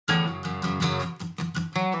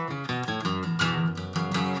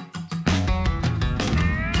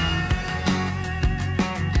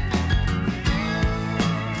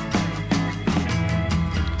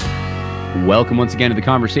Welcome once again to the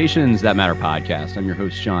Conversations That Matter podcast. I'm your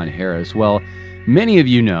host, John Harris. Well, many of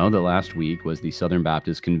you know that last week was the Southern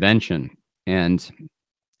Baptist Convention, and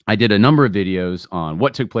I did a number of videos on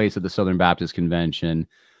what took place at the Southern Baptist Convention,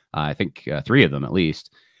 I think 3 of them at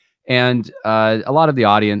least. And a lot of the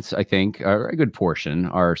audience, I think, or a good portion,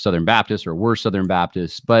 are Southern Baptists or were Southern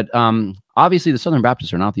Baptists. But obviously, the Southern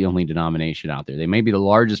Baptists are not the only denomination out there. They may be the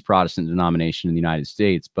largest Protestant denomination in the United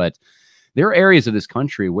States, but there are areas of this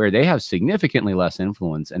country where they have significantly less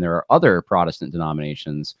influence, and there are other Protestant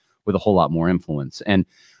denominations with a whole lot more influence. And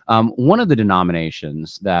one of the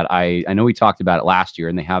denominations that I know we talked about it last year,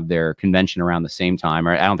 and they have their convention around the same time,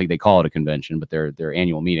 or I don't think they call it a convention, but their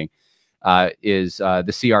annual meeting, is the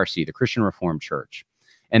CRC, the Christian Reformed Church.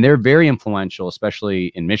 And they're very influential,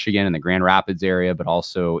 especially in Michigan and the Grand Rapids area, but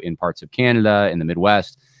also in parts of Canada and the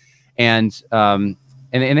Midwest. And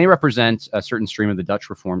they represent a certain stream of the Dutch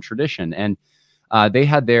Reformed tradition. And they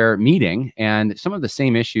had their meeting, and some of the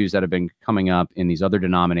same issues that have been coming up in these other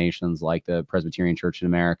denominations, like the Presbyterian Church in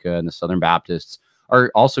America and the Southern Baptists,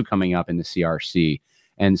 are also coming up in the CRC.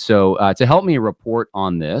 And so to help me report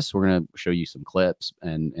on this, we're going to show you some clips,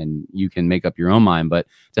 and you can make up your own mind. But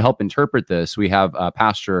to help interpret this, we have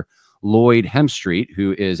Pastor Lloyd Hemstreet,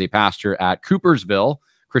 who is a pastor at Coopersville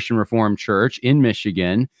Christian Reformed Church in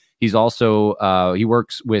Michigan. He's also, he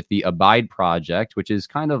works with the Abide Project, which is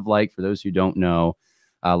kind of like, for those who don't know,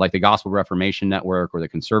 like the Gospel Reformation Network or the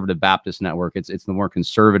Conservative Baptist Network. It's the more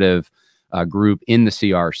conservative group in the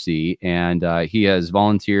CRC, and he has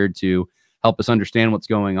volunteered to help us understand what's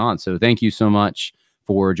going on. So thank you so much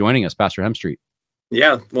for joining us, Pastor Hemstreet.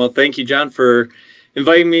 Yeah, well, thank you, John, for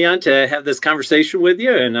inviting me on to have this conversation with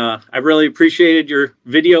you. And I really appreciated your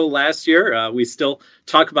video last year. We still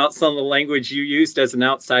talk about some of the language you used as an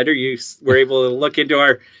outsider. You were able to look into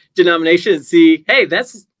our denomination and see, hey,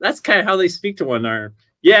 that's kind of how they speak to one another.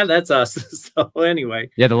 Yeah, that's us. So anyway.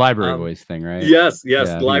 Yeah, the library voice thing, right? Yes, Yeah,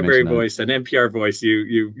 the library voice and NPR voice.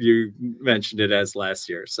 You mentioned it as last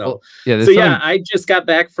year. So I just got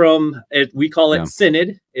back from it. We call it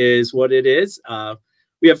Synod, is what it is.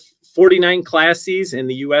 We have 49 classes in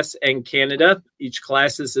the U.S. and Canada. Each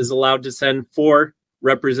class is allowed to send 4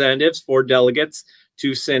 representatives, 4 delegates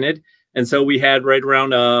to Synod. And so we had right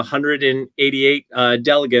around 188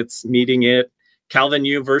 delegates meeting at Calvin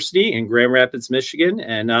University in Grand Rapids, Michigan.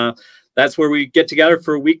 And that's where we get together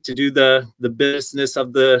for a week to do the business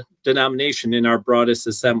of the denomination in our broadest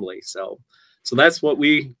assembly. So that's what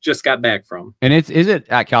we just got back from. And is it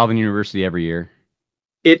at Calvin University every year?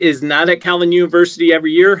 It is not at Calvin University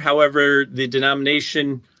every year. However, the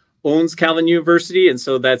denomination owns Calvin University, and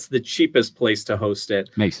so that's the cheapest place to host it.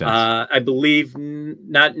 Makes sense. I believe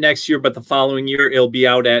not next year, but the following year, it'll be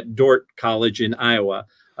out at Dordt College in Iowa,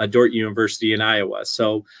 Dordt University in Iowa.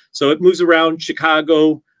 So it moves around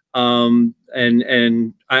Chicago and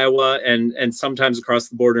Iowa and sometimes across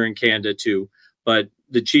the border in Canada too. But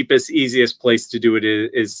the cheapest, easiest place to do it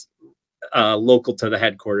is local to the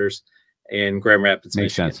headquarters in Grand Rapids,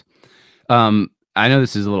 Michigan. Makes sense. I know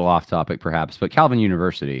this is a little off topic perhaps, but Calvin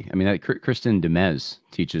University, I mean, Kristen Demez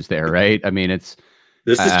teaches there, right? I mean, this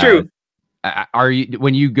is true.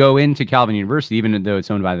 When you go into Calvin University, even though it's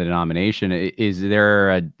owned by the denomination, is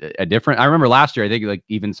there a different, I remember last year, I think like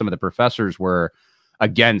even some of the professors were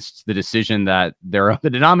against the decision that the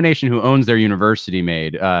denomination who owns their university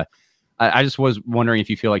made. I just was wondering if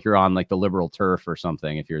you feel like you're on like the liberal turf or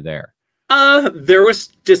something, if you're there. There was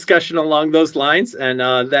discussion along those lines, and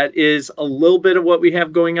that is a little bit of what we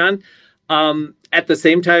have going on. At the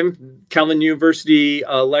same time, Calvin University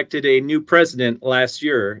elected a new president last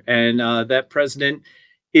year, and that president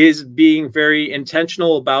is being very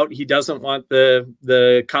intentional about, he doesn't want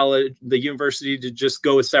the college, the university to just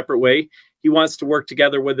go a separate way. He wants to work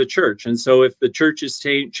together with the church. And so if the church is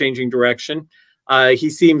changing direction, he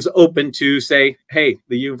seems open to say, hey,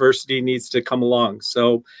 the university needs to come along.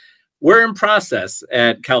 So we're in process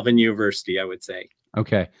at Calvin University, I would say.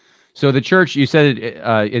 Okay. So the church, you said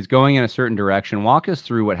is going in a certain direction. Walk us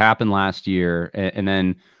through what happened last year and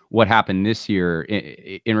then what happened this year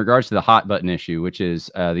in regards to the hot button issue, which is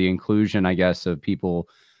the inclusion, I guess, of people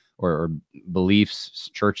or beliefs,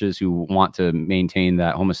 churches who want to maintain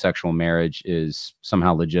that homosexual marriage is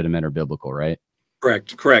somehow legitimate or biblical, right?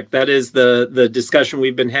 Correct. That is the discussion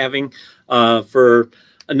we've been having for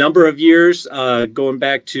a number of years, going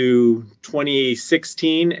back to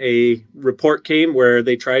 2016, a report came where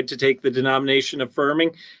they tried to take the denomination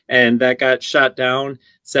affirming, and that got shot down,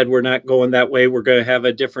 said we're not going that way, we're going to have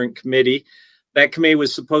a different committee. That committee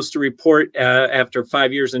was supposed to report after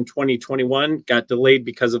 5 years in 2021, got delayed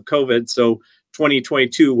because of COVID. So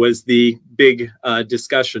 2022 was the big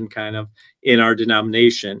discussion kind of in our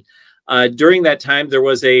denomination. During that time, there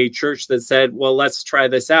was a church that said, well, let's try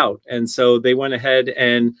this out. And so they went ahead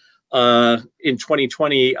and in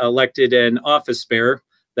 2020 elected an office bearer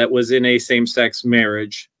that was in a same-sex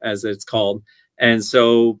marriage, as it's called. And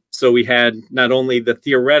so we had not only the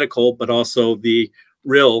theoretical, but also the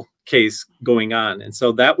real case going on. And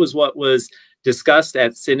so that was what was discussed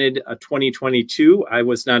at Synod 2022. I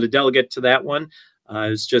was not a delegate to that one. I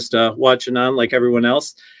was just watching on like everyone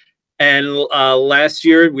else. And last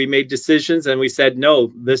year we made decisions and we said,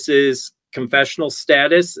 no, this is confessional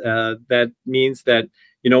status. That means that,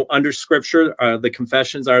 under Scripture, the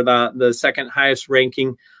confessions are the second highest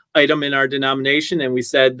ranking item in our denomination. And we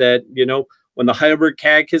said that, when the Heidelberg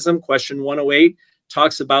Catechism, question 108,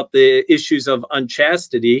 talks about the issues of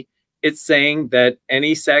unchastity, it's saying that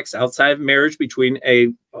any sex outside of marriage between a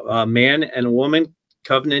man and a woman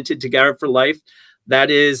covenanted together for life,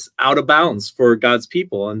 that is out of bounds for God's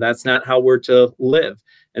people. And that's not how we're to live.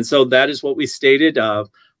 And so that is what we stated.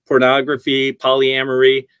 Pornography,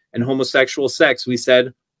 polyamory, and homosexual sex, we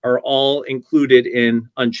said, are all included in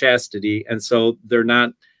unchastity. And so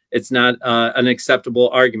it's not an acceptable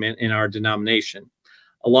argument in our denomination.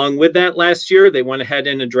 Along with that, last year, they went ahead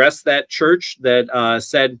and addressed that church that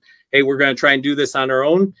said, hey, we're going to try and do this on our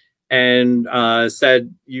own, and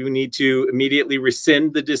said you need to immediately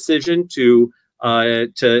rescind the decision to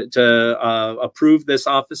approve this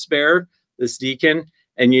office bearer, this deacon,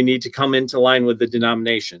 and you need to come into line with the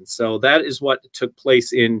denomination. So that is what took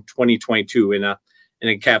place in 2022 in an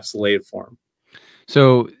encapsulated form.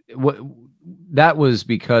 So that was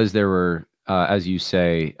because there were, as you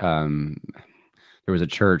say, there was a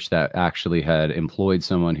church that actually had employed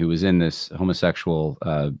someone who was in this homosexual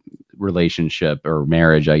relationship or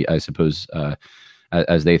marriage, I suppose,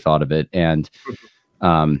 as they thought of it. And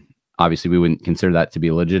obviously, we wouldn't consider that to be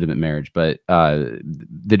a legitimate marriage, but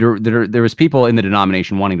there was people in the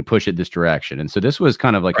denomination wanting to push it this direction. And so this was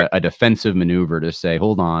kind of like a defensive maneuver to say,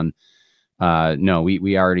 hold on, no,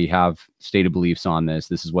 we already have stated beliefs on this.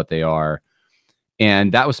 This is what they are.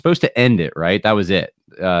 And that was supposed to end it, right? That was it.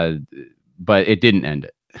 But it didn't end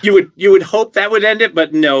it. You would hope that would end it,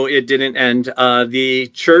 but no, it didn't end. The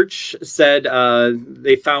church said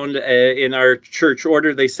they found in our church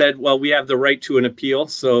order, they said, well, we have the right to an appeal.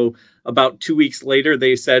 So about 2 weeks later,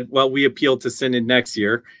 they said, well, we appeal to Synod next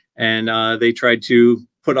year. And they tried to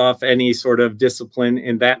put off any sort of discipline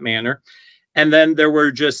in that manner. And then there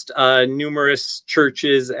were just numerous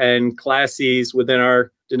churches and classes within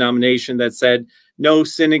our denomination that said, no,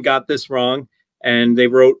 Synod got this wrong. And they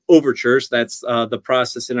wrote overtures. That's the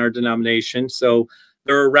process in our denomination. So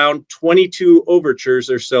there are around 22 overtures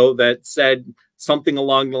or so that said something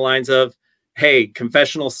along the lines of, hey,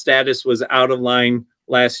 confessional status was out of line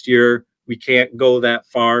last year. We can't go that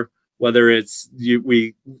far, whether it's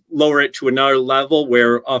we lower it to another level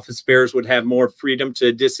where office bearers would have more freedom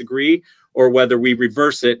to disagree, or whether we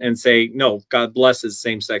reverse it and say, no, God blesses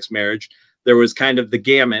same-sex marriage. There was kind of the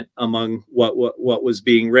gamut among what was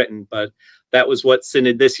being written, but that was what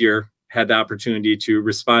Synod this year had the opportunity to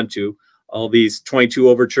respond to. All these 22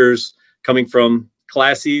 overtures coming from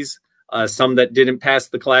classes, some that didn't pass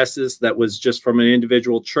the classes, that was just from an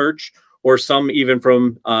individual church, or some even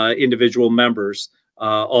from individual members.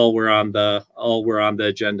 All were on the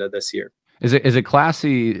agenda this year. Is it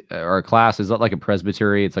classy or a class? Is that like a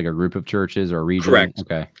presbytery? It's like a group of churches or a region? Correct.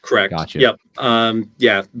 Okay. Correct. Gotcha. Yep.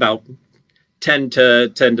 Yeah, about 10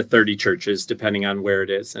 to 30 churches, depending on where it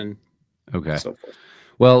is. And okay. So forth.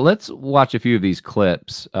 Well, let's watch a few of these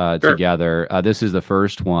clips together. This is the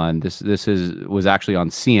first one. This was actually on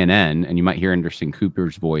CNN, and you might hear Anderson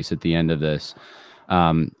Cooper's voice at the end of this.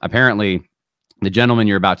 Apparently, the gentleman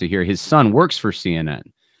you're about to hear, his son works for CNN.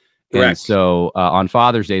 Correct. And so on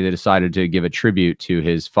Father's Day, they decided to give a tribute to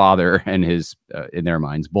his father and his, in their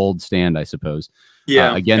minds, bold stand, I suppose,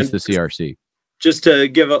 against the CRC. Just to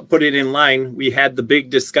put it in line, we had the big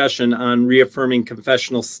discussion on reaffirming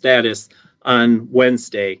confessional status on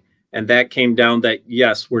Wednesday, and that came down that,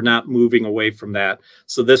 yes, we're not moving away from that.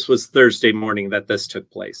 So this was Thursday morning that this took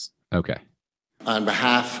place. Okay. On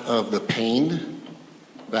behalf of the pain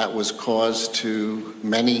that was caused to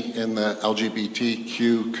many in the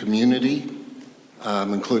LGBTQ community,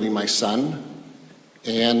 including my son,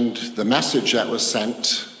 and the message that was sent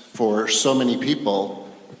for so many people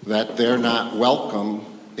that they're not welcome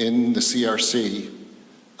in the CRC,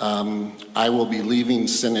 I will be leaving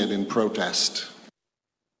Synod in protest.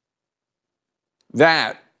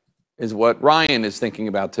 That is what Ryan is thinking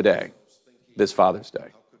about today, this Father's Day.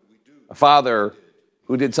 A father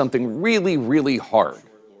who did something really, really hard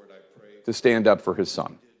to stand up for his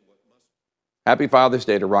son. Happy Father's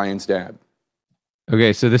Day to Ryan's dad.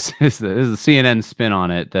 Okay, so this is the CNN spin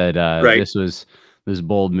on it that this was this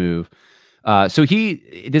bold move. So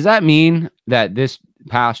does that mean that this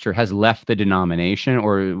pastor has left the denomination,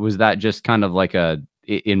 or was that just kind of like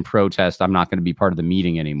in protest? I'm not going to be part of the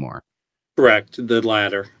meeting anymore. Correct, the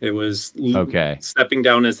latter. It was stepping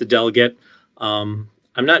down as a delegate. I'm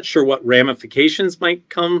not sure what ramifications might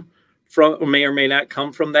come from, or may not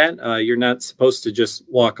come from that. You're not supposed to just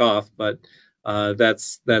walk off, but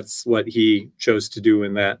that's what he chose to do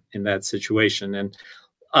in that situation.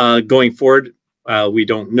 And going forward, we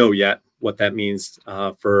don't know yet what that means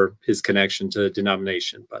for his connection to the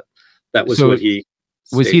denomination, but that was what he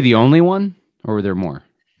stated. Was he the only one, or were there more?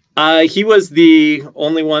 He was the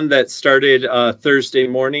only one that started Thursday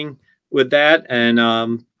morning with that,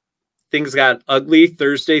 and things got ugly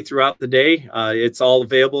Thursday throughout the day. It's all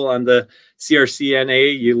available on the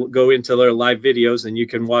CRCNA. You go into their live videos and you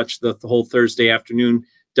can watch the whole Thursday afternoon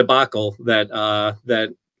debacle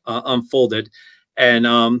that unfolded.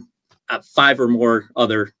 And 5 or more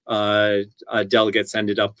other delegates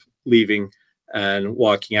ended up leaving and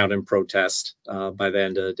walking out in protest by the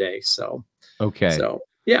end of the day. So,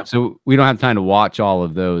 yeah. So we don't have time to watch all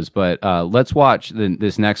of those, but let's watch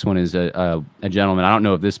this next one. Is a gentleman. I don't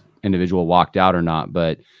know if this individual walked out or not,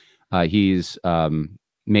 but he's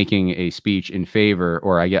making a speech in favor,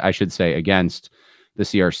 or I should say against, the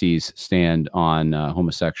CRC's stand on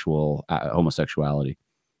homosexuality.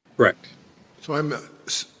 Correct. So I'm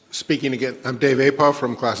speaking again. I'm Dave Apoff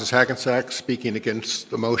from Classes Hackensack, speaking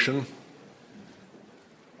against the motion.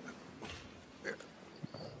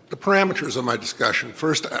 The parameters of my discussion.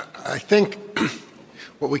 First, I think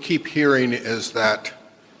what we keep hearing is that,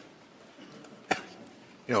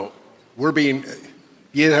 you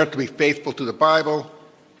either have to be faithful to the Bible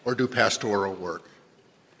or do pastoral work.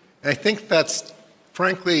 And I think that's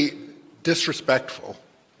frankly disrespectful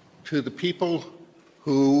to the people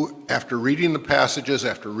who, after reading the passages,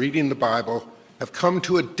 after reading the Bible, have come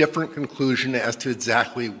to a different conclusion as to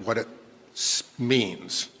exactly what it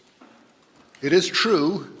means. It is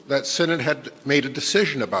true that Synod had made a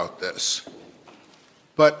decision about this,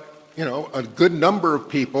 but a good number of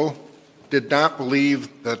people did not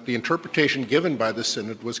believe that the interpretation given by the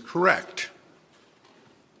Synod was correct.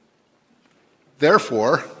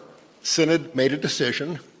 Therefore, Synod made a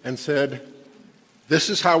decision and said, this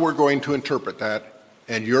is how we're going to interpret that,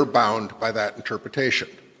 and you're bound by that interpretation.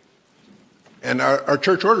 And our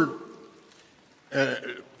church order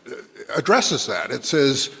addresses that. It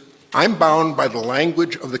says, I'm bound by the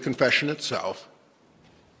language of the confession itself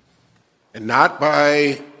and not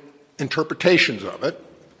by interpretations of it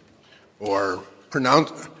or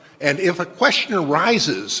and if a question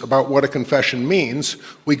arises about what a confession means,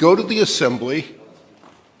 we go to the assembly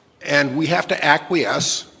and we have to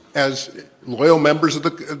acquiesce as loyal members of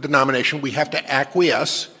the denomination. We have to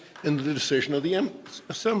acquiesce in the decision of the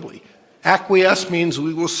assembly. Acquiesce means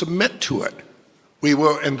we will submit to it. We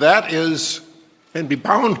will, and be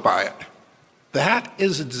bound by it. That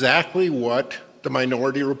is exactly what the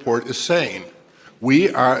minority report is saying.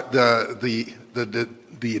 We are the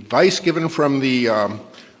advice given from the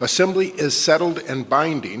assembly is settled and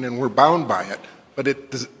binding, and we're bound by it.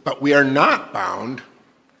 But we are not bound.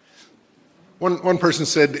 One person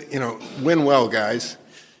said, win well, guys.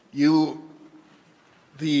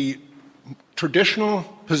 The traditional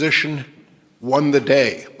position won the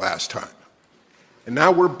day last time, and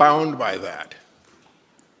now we're bound by that.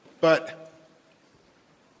 But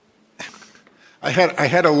I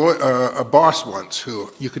had a boss once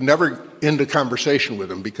who you could never end a conversation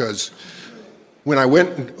with him, because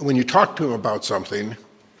when you talked to him about something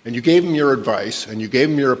and you gave him your advice and you gave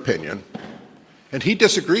him your opinion and he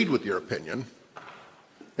disagreed with your opinion,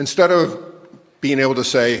 instead of being able to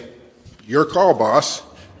say, your call, boss,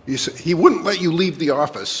 he wouldn't let you leave the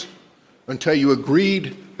office until you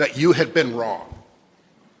agreed that you had been wrong.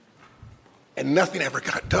 And nothing ever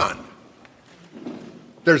got done.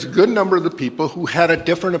 There's a good number of the people who had a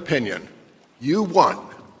different opinion. You won.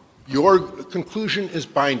 Your conclusion is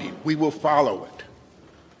binding. We will follow it.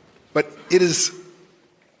 But it is,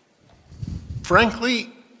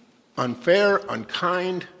 frankly, unfair,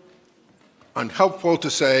 unkind, unhelpful to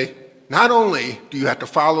say, not only do you have to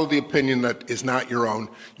follow the opinion that is not your own,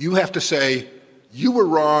 you have to say, you were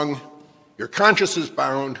wrong, your conscience is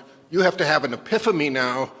bound, you have to have an epiphany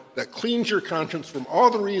now that cleans your conscience from all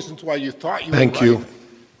the reasons why you thought you were right. Thank you.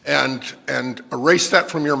 And erase that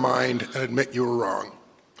from your mind and admit you were wrong.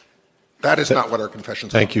 That is not what our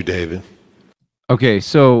confessions are. Thank you, David. Okay,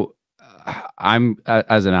 so I'm,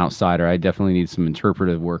 as an outsider, I definitely need some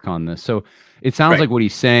interpretive work on this. So it sounds like what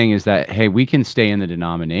he's saying is that, hey, we can stay in the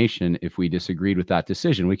denomination if we disagreed with that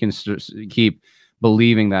decision. We can keep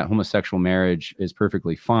believing that homosexual marriage is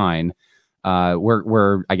perfectly fine.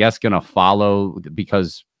 We're I guess going to follow,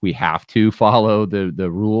 because we have to follow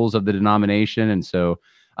the rules of the denomination. And so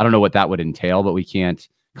I don't know what that would entail, but we can't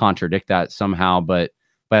contradict that somehow. But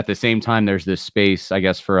at the same time, there's this space, I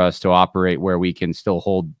guess, for us to operate where we can still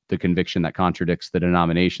hold the conviction that contradicts the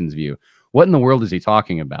denomination's view. What in the world is he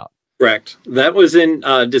talking about? Correct. That was in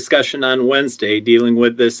discussion on Wednesday, dealing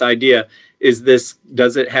with this idea.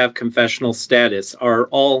 Does it have confessional status? Are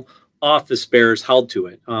all office bearers held to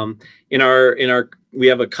it? We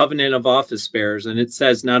have a covenant of office bearers, and it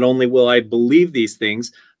says, not only will I believe these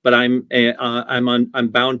things, but I'm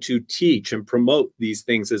bound to teach and promote these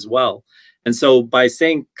things as well. And so by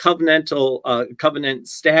saying covenant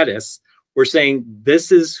status, we're saying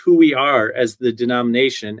this is who we are as the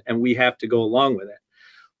denomination, and we have to go along with it.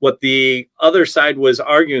 What the other side was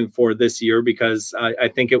arguing for this year, because I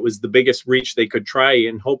think it was the biggest reach they could try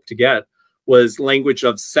and hope to get, was language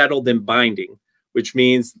of settled and binding, which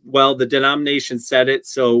means, well, the denomination said it,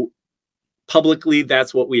 so publicly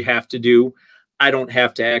that's what we have to do. I don't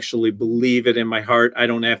have to actually believe it in my heart. I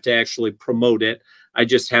don't have to actually promote it. I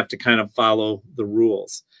just have to kind of follow the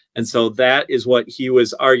rules. And so that is what he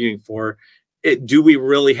was arguing for. Do we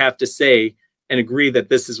really have to say and agree that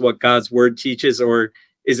this is what God's word teaches, or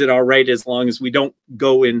is it all right as long as we don't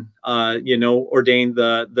go and ordain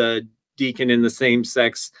the deacon in the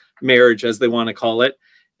same-sex marriage, as they want to call it?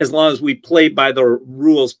 As long as we play by the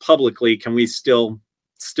rules publicly, can we still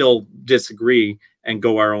disagree and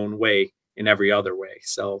go our own way in every other way?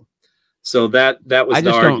 So that was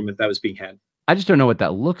the argument that was being had. I just don't know what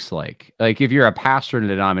that looks like. Like, if you're a pastor in a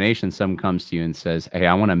denomination, someone comes to you and says, "Hey,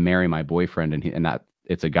 I want to marry my boyfriend," and that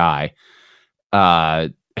it's a guy,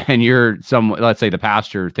 and let's say the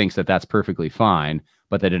pastor thinks that that's perfectly fine,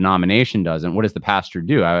 but the denomination doesn't. What does the pastor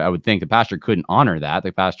do? I would think the pastor couldn't honor that.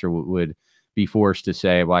 The pastor would be forced to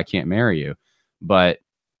say, "Well, I can't marry you." But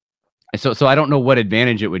so I don't know what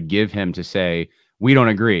advantage it would give him to say, "We don't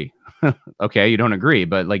agree." Okay, you don't agree,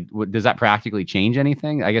 but like, does that practically change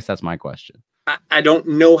anything? I guess that's my question. I don't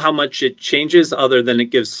know how much it changes, other than it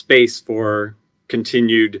gives space for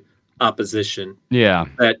continued opposition. Yeah,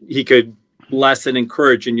 that he could bless and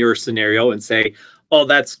encourage in your scenario and say, "Oh,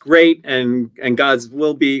 that's great, and God's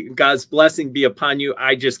blessing be upon you.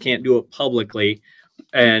 I just can't do it publicly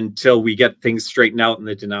until we get things straightened out in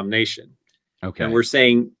the denomination." Okay, and we're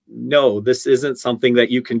saying, no, this isn't something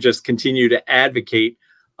that you can just continue to advocate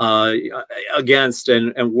against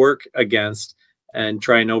and work against and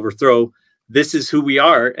try and overthrow. This is who we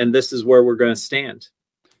are, and this is where we're going to stand.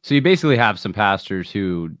 So you basically have some pastors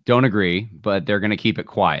who don't agree, but they're going to keep it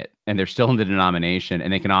quiet, and they're still in the denomination,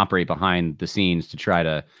 and they can operate behind the scenes to try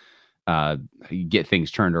to get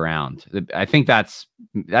things turned around. I think that's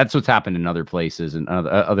what's happened in other places and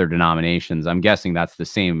other denominations. I'm guessing that's the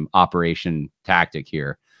same operation tactic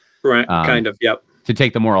here. Right, kind of, yep. To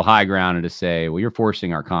take the moral high ground and to say, well, you're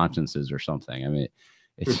forcing our consciences or something. I mean,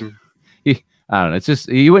 it's... I don't know. It's just,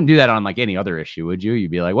 you wouldn't do that on like any other issue, would you? You'd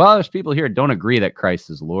be like, well, there's people here who don't agree that Christ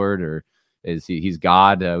is Lord, or he's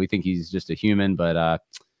God. We think he's just a human, but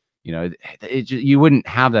you wouldn't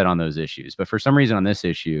have that on those issues. But for some reason on this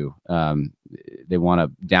issue, they want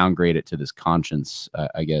to downgrade it to this conscience,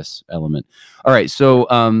 I guess, element. All right. So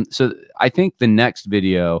I think the next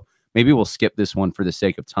video, maybe we'll skip this one for the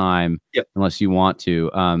sake of time, unless you want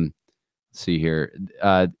to. See here.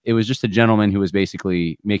 It was just a gentleman who was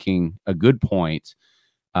basically making a good point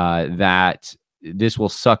that this will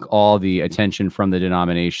suck all the attention from the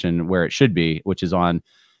denomination where it should be, which is on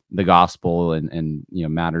the gospel and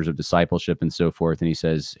matters of discipleship and so forth. And he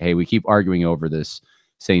says, hey, we keep arguing over this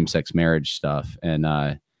same-sex marriage stuff, and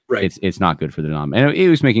it's not good for the denomination. And he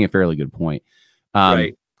was making a fairly good point.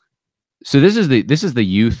 Right. So this is the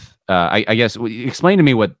youth. I guess explain to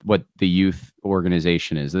me what the youth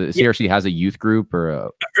organization is. The CRC has a youth group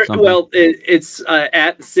or something? Well, it's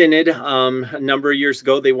at Synod. A number of years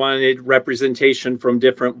ago, they wanted representation from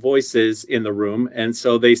different voices in the room, and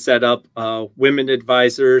so they set up women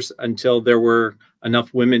advisors until there were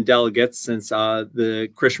enough women delegates, since the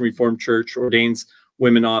Christian Reformed Church ordains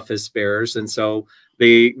women office bearers, and so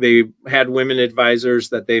they had women advisors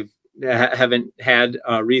that they haven't had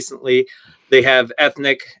recently. They have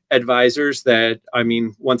ethnic advisors that,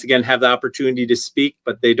 once again, have the opportunity to speak,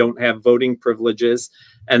 but they don't have voting privileges.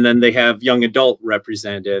 And then they have young adult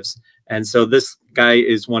representatives. And so this guy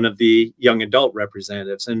is one of the young adult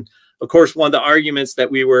representatives. And of course, one of the arguments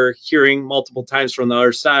that we were hearing multiple times from the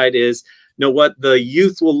other side is, the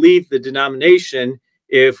youth will leave the denomination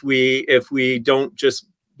if we don't just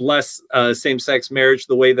bless same-sex marriage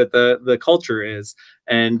the way that the culture is,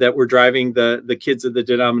 and that we're driving the kids of the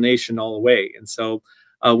denomination all away. And so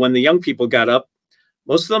when the young people got up,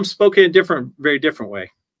 most of them spoke in a very different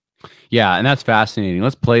way. Yeah, and that's fascinating.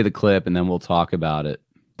 Let's play the clip and then we'll talk about it.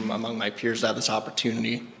 Among my peers, I have this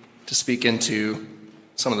opportunity to speak into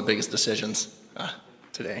some of the biggest decisions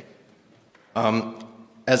today.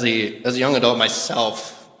 As a young adult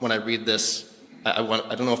myself, when I read this, I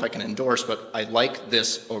don't know if I can endorse, but I like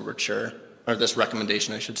this overture, or this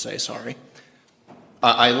recommendation, I should say, sorry.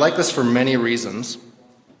 I like this for many reasons.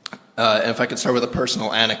 And if I could start with a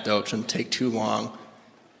personal anecdote, shouldn't take too long.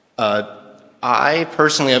 I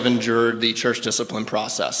personally have endured the church discipline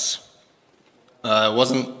process. It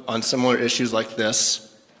wasn't on similar issues like this.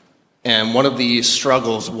 And one of the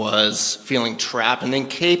struggles was feeling trapped and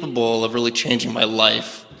incapable of really changing my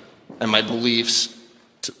life and my beliefs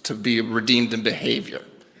to be redeemed in behavior.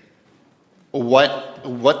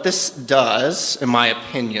 What this does, in my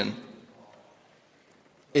opinion,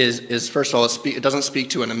 is first of all, it doesn't speak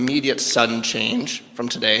to an immediate sudden change from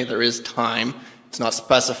today. There is time. It's not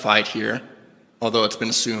specified here, although it's been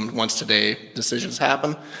assumed once today decisions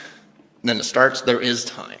happen, and then it starts, there is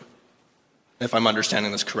time, if I'm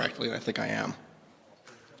understanding this correctly, and I think I am.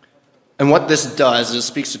 And what this does is it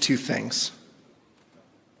speaks to two things.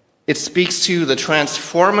 It speaks to the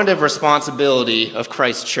transformative responsibility of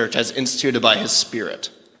Christ's church as instituted by his Spirit.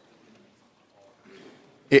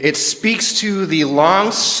 It speaks to the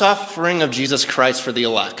long suffering of Jesus Christ for the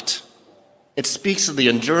elect. It speaks to the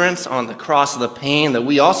endurance on the cross of the pain that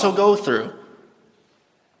we also go through.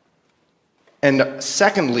 And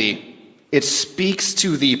secondly, it speaks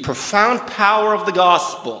to the profound power of the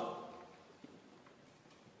gospel,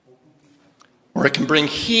 where it can bring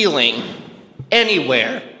healing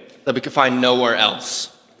anywhere that we can find nowhere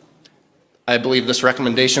else. I believe this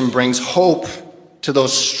recommendation brings hope to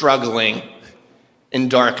those struggling in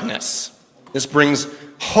darkness. This brings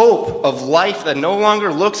hope of life that no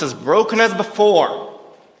longer looks as broken as before.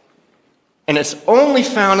 And it's only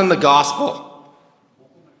found in the gospel.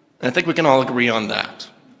 And I think we can all agree on that.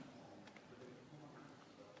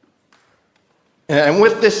 And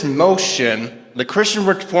with this motion, the Christian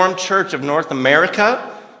Reformed Church of North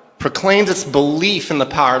America proclaims its belief in the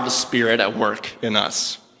power of the Spirit at work in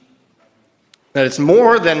us. That it's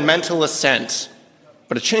more than mental assent,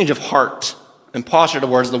 but a change of heart and posture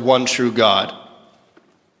towards the one true God.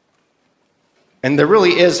 And there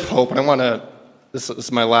really is hope, and I want to, this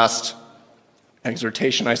is my last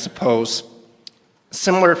exhortation, I suppose. A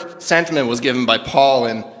similar sentiment was given by Paul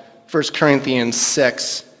in 1 Corinthians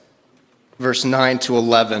 6, verse 9 to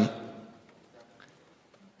 11.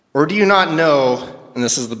 Or do you not know, and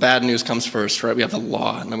this is the bad news comes first, right? We have the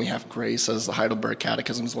law, and then we have grace, as the Heidelberg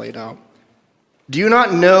Catechism is laid out. Do you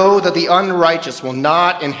not know that the unrighteous will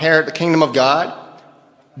not inherit the kingdom of God?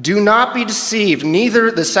 Do not be deceived,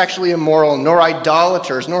 neither the sexually immoral, nor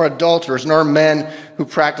idolaters, nor adulterers, nor men who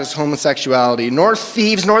practice homosexuality, nor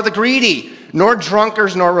thieves, nor the greedy, nor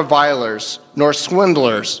drunkards, nor revilers, nor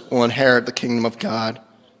swindlers will inherit the kingdom of God.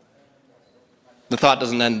 The thought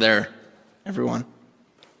doesn't end there, everyone.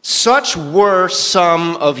 Such were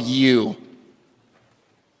some of you,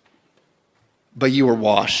 but you were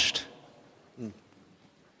washed.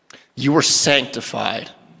 You were sanctified.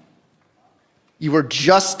 You were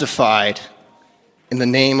justified in the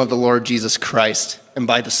name of the Lord Jesus Christ and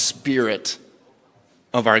by the Spirit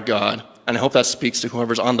of our God. And I hope that speaks to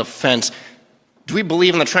whoever's on the fence. Do we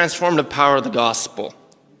believe in the transformative power of the gospel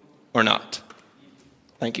or not?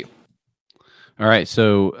 Thank you. All right,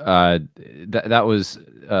 so that was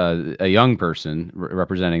a young person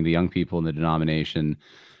representing the young people in the denomination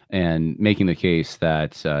and making the case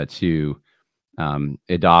that to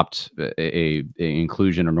adopt a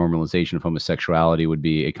inclusion or normalization of homosexuality would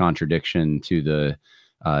be a contradiction to the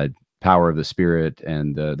power of the Spirit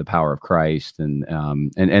and the power of Christ, and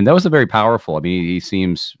that was a very powerful. I mean, he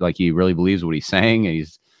seems like he really believes what he's saying. And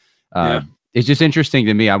he's it's just interesting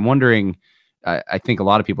to me. I'm wondering. I think a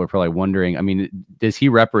lot of people are probably wondering, I mean, does he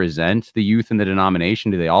represent the youth in the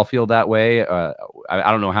denomination? Do they all feel that way? I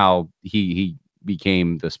don't know how he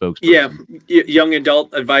became the spokesperson. Yeah, young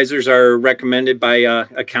adult advisors are recommended by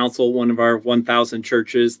a council, one of our 1,000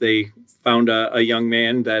 churches. They found a young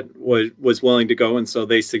man that was willing to go, and so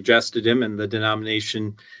they suggested him, and the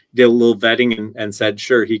denomination did a little vetting and said,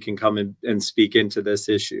 sure, he can come and speak into this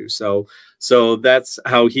issue. So that's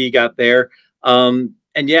how he got there.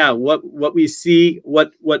 And yeah, what we see,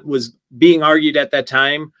 what was being argued at that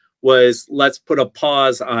time was, let's put a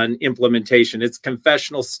pause on implementation. It's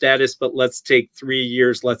confessional status, but let's take 3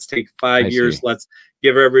 years, let's take 5 years, let's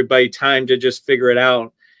give everybody time to just figure it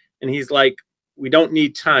out. And he's like, we don't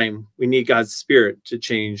need time. We need God's Spirit to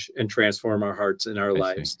change and transform our hearts and our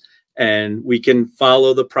lives. And we can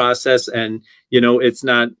follow the process. And, it's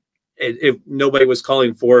not, if nobody was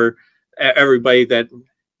calling for everybody that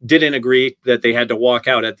didn't agree that they had to walk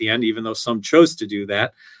out at the end, even though some chose to do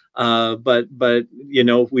that. But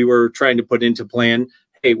we were trying to put into plan,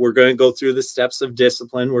 hey, we're going to go through the steps of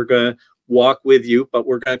discipline. We're going to walk with you, but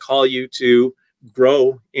we're going to call you to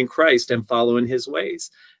grow in Christ and follow in his ways.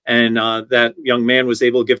 And that young man was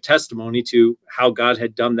able to give testimony to how God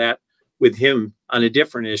had done that with him on a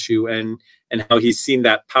different issue, and how he's seen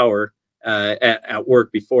that power at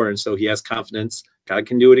work before. And so he has confidence God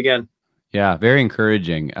can do it again. Yeah, very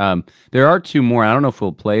encouraging. There are two more. I don't know if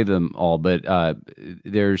we'll play them all, but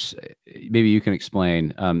there's, maybe you can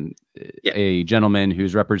explain, a gentleman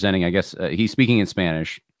who's representing, I guess he's speaking in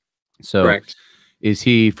Spanish. So correct. Is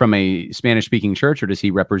he from a Spanish-speaking church, or does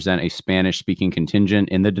he represent a Spanish-speaking contingent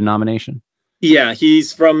in the denomination? Yeah,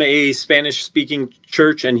 he's from a Spanish-speaking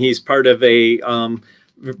church, and he's part of a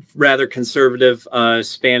rather conservative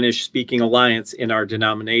Spanish-speaking alliance in our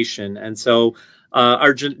denomination. And so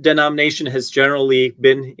our denomination has generally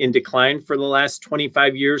been in decline for the last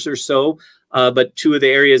 25 years or so. But two of the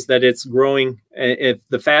areas that it's growing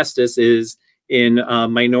the fastest is in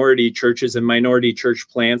minority churches and minority church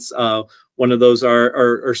plants. One of those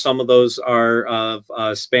or some of those are of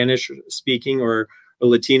Spanish-speaking or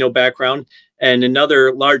Latino background. And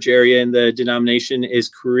another large area in the denomination is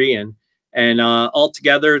Korean. And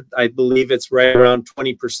altogether, I believe it's right around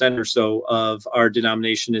 20% or so of our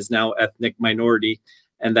denomination is now ethnic minority.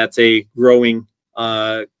 And that's a growing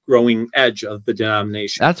edge of the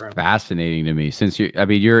denomination. That's fascinating to me, since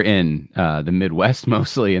you're in the Midwest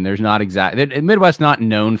mostly, and there's not Midwest not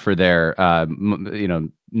known for their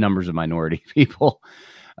numbers of minority people.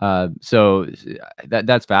 So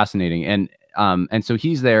that's fascinating. And so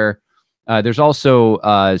he's there. There's also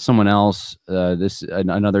someone else,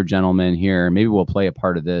 another gentleman here. Maybe we'll play a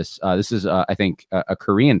part of this. This is, I think, a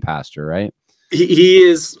Korean pastor, right? He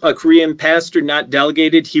is a Korean pastor, not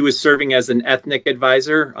delegated. He was serving as an ethnic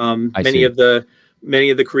advisor. Many of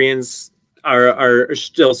the Koreans are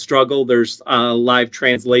still struggle. There's live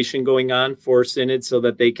translation going on for Synod so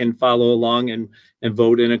that they can follow along and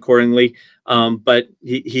vote in accordingly. But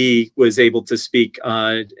he was able to speak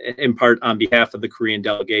in part on behalf of the Korean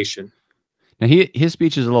delegation. Now his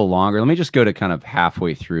speech is a little longer. Let me just go to kind of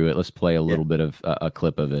halfway through it. Let's play a little bit of a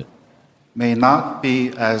clip of it. May not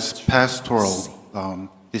be as pastoral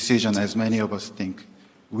decision as many of us think.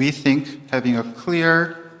 We think having a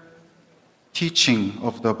clear teaching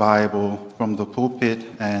of the Bible from the pulpit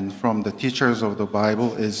and from the teachers of the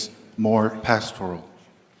Bible is more pastoral.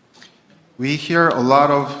 We hear a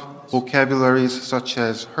lot of vocabularies such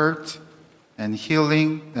as hurt and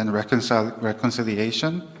healing and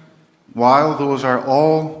reconciliation. While those are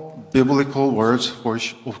all biblical words,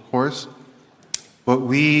 of course, but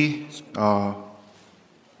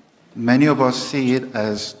many of us see it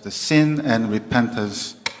as the sin and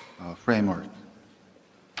repentance framework.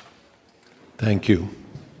 Thank you.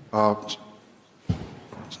 Can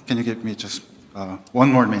you give me just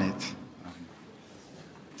one more minute?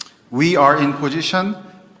 We are in position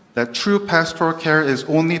that true pastoral care is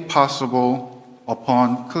only possible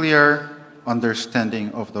upon clear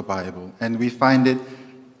understanding of the Bible. And we find it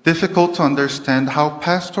difficult to understand how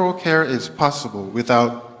pastoral care is possible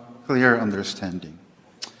without clear understanding.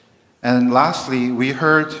 And lastly, we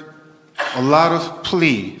heard a lot of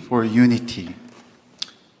plea for unity.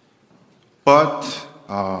 But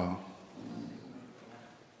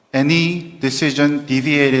any decision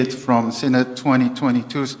deviated from Synod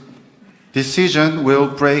 2022's decision will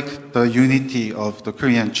break the unity of the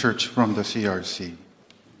Korean Church from the CRC.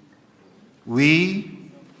 We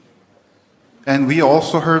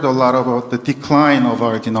also heard a lot about the decline of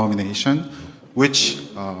our denomination, which,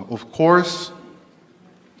 of course,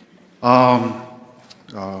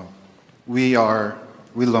 we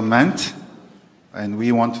lament and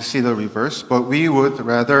we want to see the reverse, but we would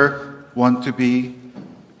rather want to be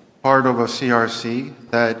part of a CRC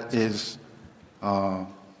that is,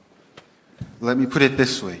 let me put it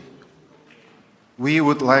this way. We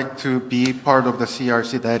would like to be part of the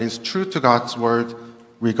CRC that is true to God's word,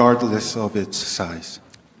 regardless of its size.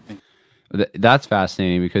 That's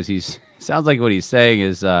fascinating, because sounds like what he's saying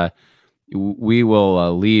is we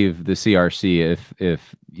will leave the CRC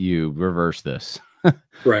if you reverse this.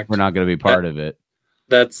 Correct. We're not going to be part of it.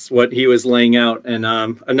 That's what he was laying out. And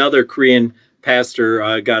another Korean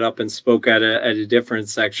pastor got up and spoke at a different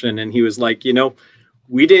section, and he was like,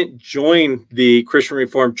 we didn't join the Christian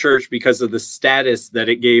Reformed Church because of the status that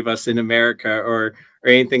it gave us in America or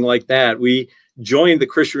anything like that. We joined the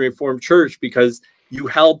Christian Reformed Church because you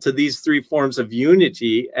held to these three forms of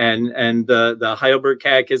unity and the Heidelberg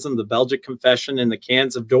Catechism, the Belgic Confession, and the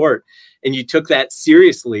Canons of Dort, and you took that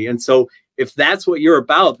seriously. And so if that's what you're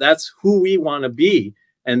about, that's who we want to be,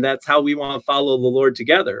 and that's how we want to follow the Lord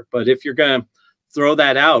together. But if you're going to throw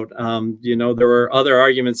that out, you know, there were other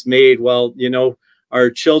arguments made. Well, you know, our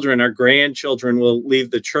children, our grandchildren will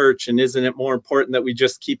leave the church, and isn't it more important that we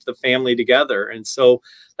just keep the family together? And so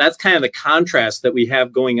that's kind of the contrast that we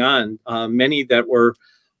have going on. Many that were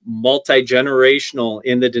multi-generational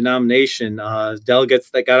in the denomination, delegates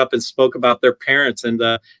that got up and spoke about their parents and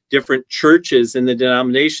the different churches in the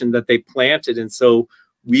denomination that they planted. And so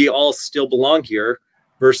we all still belong here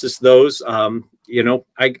versus those, you know,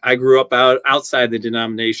 I grew up outside the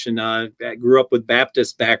denomination. I grew up with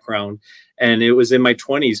Baptist background, and it was in my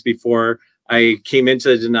 20s before I came into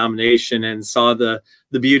the denomination and saw the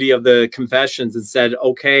beauty of the confessions and said,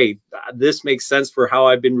 okay, this makes sense for how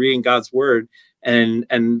I've been reading God's word,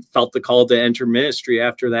 and felt the call to enter ministry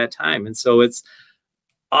after that time. And so it's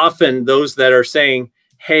often those that are saying,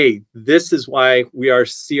 hey, this is why we are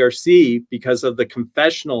CRC, because of the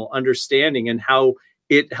confessional understanding and how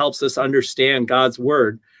it helps us understand God's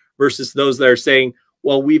word, versus those that are saying,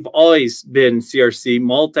 well, we've always been CRC,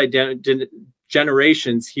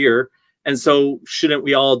 multi-generations here, and so shouldn't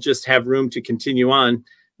we all just have room to continue on,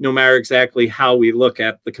 no matter exactly how we look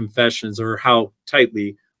at the confessions or how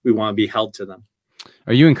tightly we want to be held to them.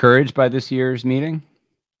 Are you encouraged by this year's meeting?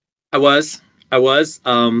 I was.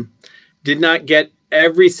 Did not get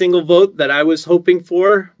every single vote that I was hoping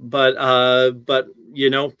for, but you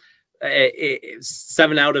know,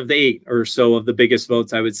 7 out of the 8 or so of the biggest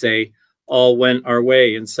votes, I would say, all went our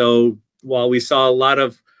way. And so while we saw a lot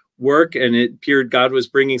of work and it appeared God was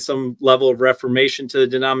bringing some level of reformation to the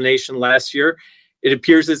denomination last year, it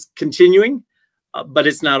appears it's continuing, but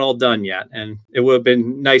it's not all done yet. And it would have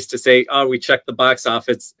been nice to say, oh, we checked the box off,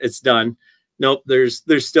 it's done. Nope, there's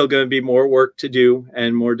still going to be more work to do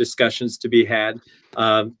and more discussions to be had,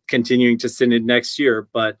 continuing to synod next year.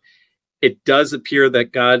 But it does appear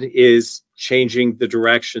that God is changing the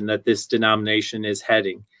direction that this denomination is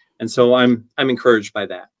heading. And so I'm encouraged by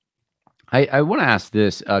that. I want to ask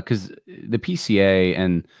this because the PCA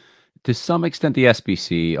and to some extent the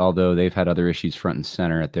SBC, although they've had other issues front and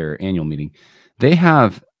center at their annual meeting, they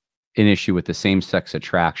have an issue with the same-sex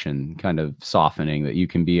attraction kind of softening, that you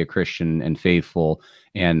can be a Christian and faithful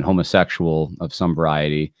and homosexual of some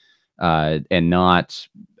variety and not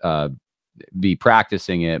be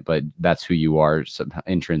practicing it, but that's who you are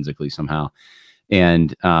intrinsically somehow.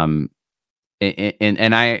 And I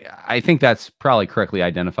think that's probably correctly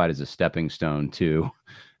identified as a stepping stone to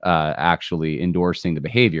actually endorsing the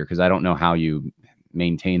behavior, because I don't know how you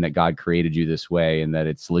maintain that God created you this way and that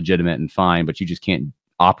it's legitimate and fine, but you just can't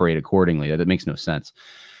operate accordingly. That makes no sense.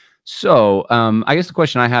 So I guess the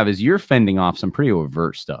question I have is, you're fending off some pretty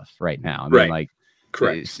overt stuff right now. I mean, like,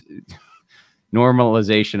 correct.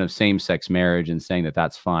 Normalization of same-sex marriage and saying that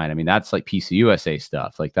that's fine. I mean, that's like PCUSA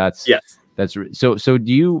stuff. Like that's, yes. That's so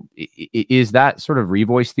do you, is that sort of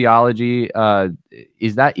revoice theology?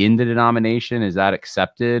 Is that in the denomination? Is that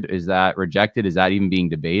accepted? Is that rejected? Is that even being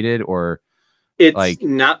debated? Or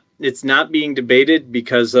it's not being debated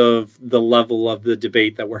because of the level of the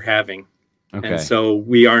debate that we're having. Okay. And so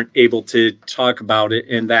we aren't able to talk about it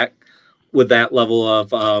in that, with that level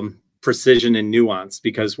of precision and nuance,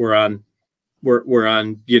 because we're on,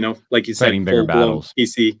 you know, like you said, bigger battles.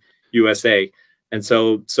 PC USA. And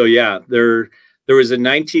so yeah, there was a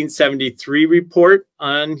 1973 report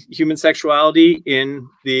on human sexuality in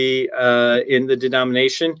the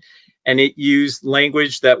denomination, and it used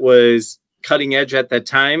language that was cutting edge at that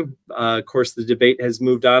time. Of course, the debate has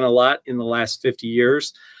moved on a lot in the last 50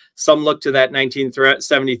 years. Some look to that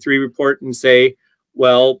 1973 report and say,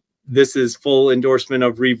 well, this is full endorsement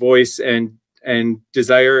of revoice and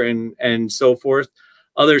desire and so forth.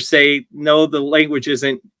 Others say, no, the language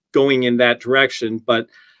isn't going in that direction. But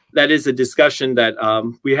that is a discussion that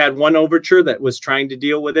we had one overture that was trying to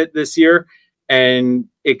deal with it this year, and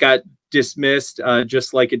it got dismissed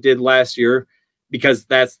just like it did last year, because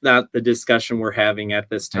that's not the discussion we're having at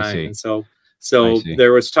this time. And so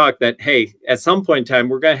there was talk that, hey, at some point in time,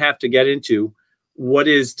 we're going to have to get into what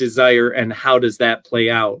is desire and how does that play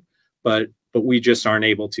out. But we just aren't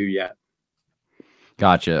able to yet.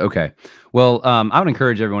 Gotcha. Okay. Well, I would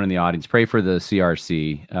encourage everyone in the audience, pray for the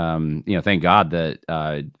CRC. You know, thank God that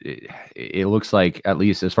it looks like, at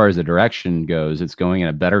least as far as the direction goes, it's going in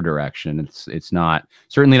a better direction. It's not,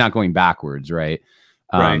 certainly not going backwards, right?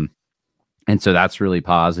 Right. And so that's really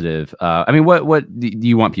positive. I mean, what do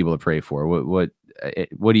you want people to pray for?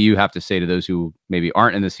 what do you have to say to those who maybe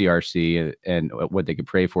aren't in the CRC and what they could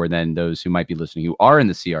pray for? Then those who might be listening who are in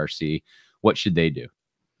the CRC, what should they do?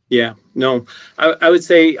 Yeah, no, I would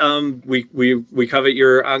say we covet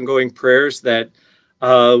your ongoing prayers that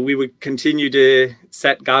we would continue to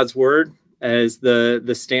set God's word as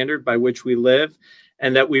the standard by which we live,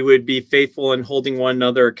 and that we would be faithful in holding one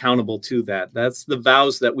another accountable to that. That's the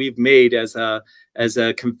vows that we've made as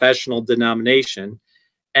a confessional denomination.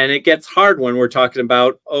 And it gets hard when we're talking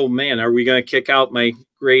about, oh man, are we going to kick out my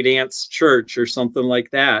great aunt's church or something like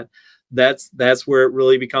that? That's where it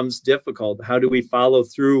really becomes difficult. How do we follow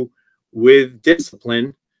through with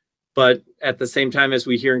discipline? But at the same time, as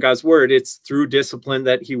we hear in God's word, it's through discipline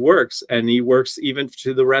that he works, and he works even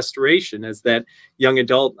to the restoration, as that young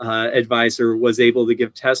adult advisor was able to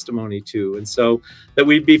give testimony to. And so that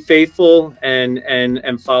we'd be faithful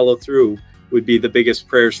and follow through would be the biggest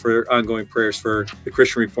ongoing prayers for the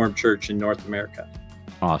Christian Reformed Church in North America.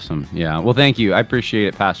 Awesome. Yeah. Well, thank you. I appreciate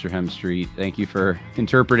it, Pastor Hemstreet. Thank you for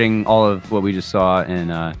interpreting all of what we just saw,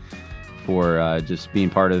 and for just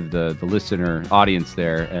being part of the listener audience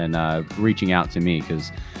there, and reaching out to me,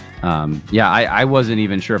 because I wasn't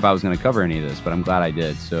even sure if I was going to cover any of this, but I'm glad I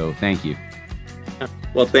did. So thank you.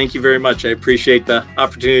 Well, thank you very much. I appreciate the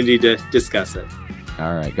opportunity to discuss it.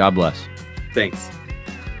 All right. God bless. Thanks.